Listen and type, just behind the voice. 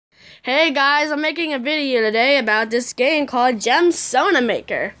Hey guys, I'm making a video today about this game called Gemsona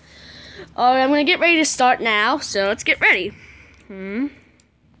Maker. Alright, I'm gonna get ready to start now, so let's get ready.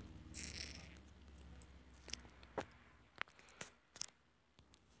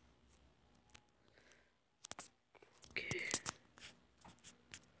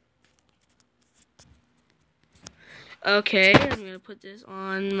 Okay, I'm gonna put this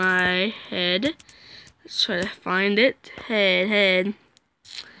on my head. Let's try to find it. Head.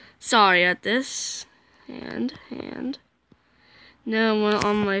 Sorry at this. Hand. Now one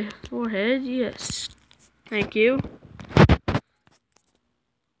on my forehead. Yes. Thank you.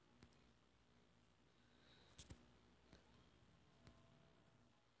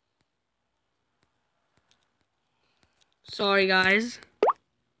 Sorry, guys.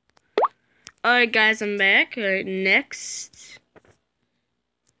 Alright, guys, I'm back. Alright, next.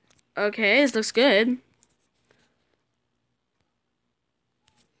 Okay, this looks good.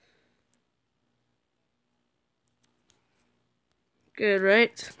 Good,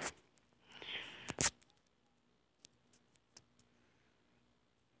 right?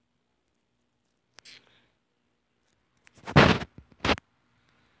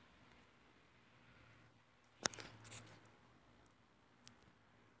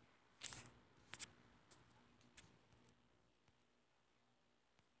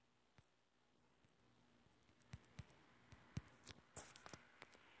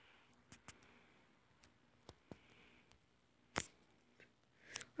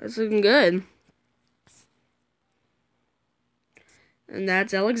 That's looking good. And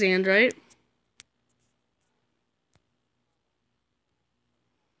that's Alexandrite.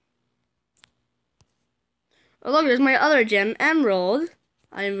 Oh look, there's my other gem, Emerald.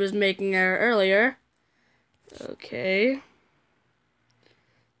 I was making her earlier. Okay.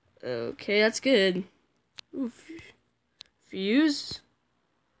 Okay, that's good. Ooh, fuse.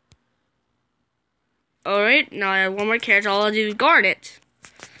 Alright, now I have one more character. I'll do Garnet.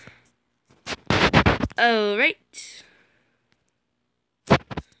 Alright.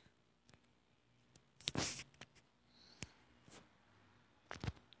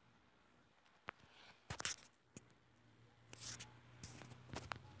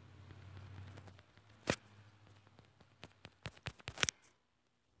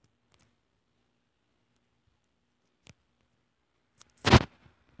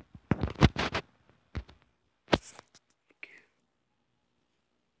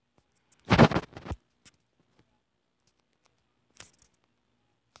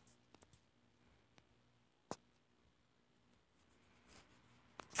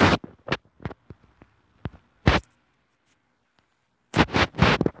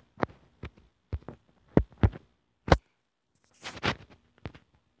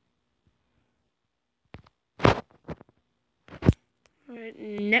 Alright,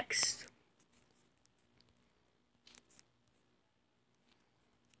 next.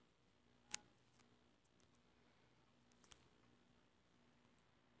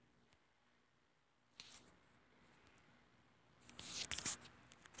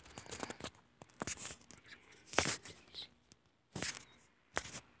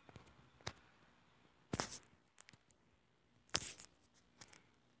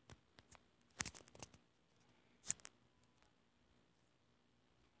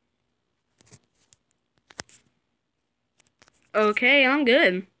 Okay, I'm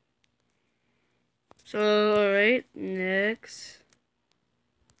good. So, alright, next.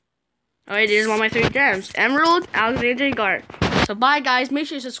 Alright, these are all my 3 gems. Emerald, Alexandria, and Garnet. So bye guys, make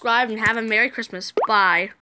sure you subscribe and have a Merry Christmas. Bye.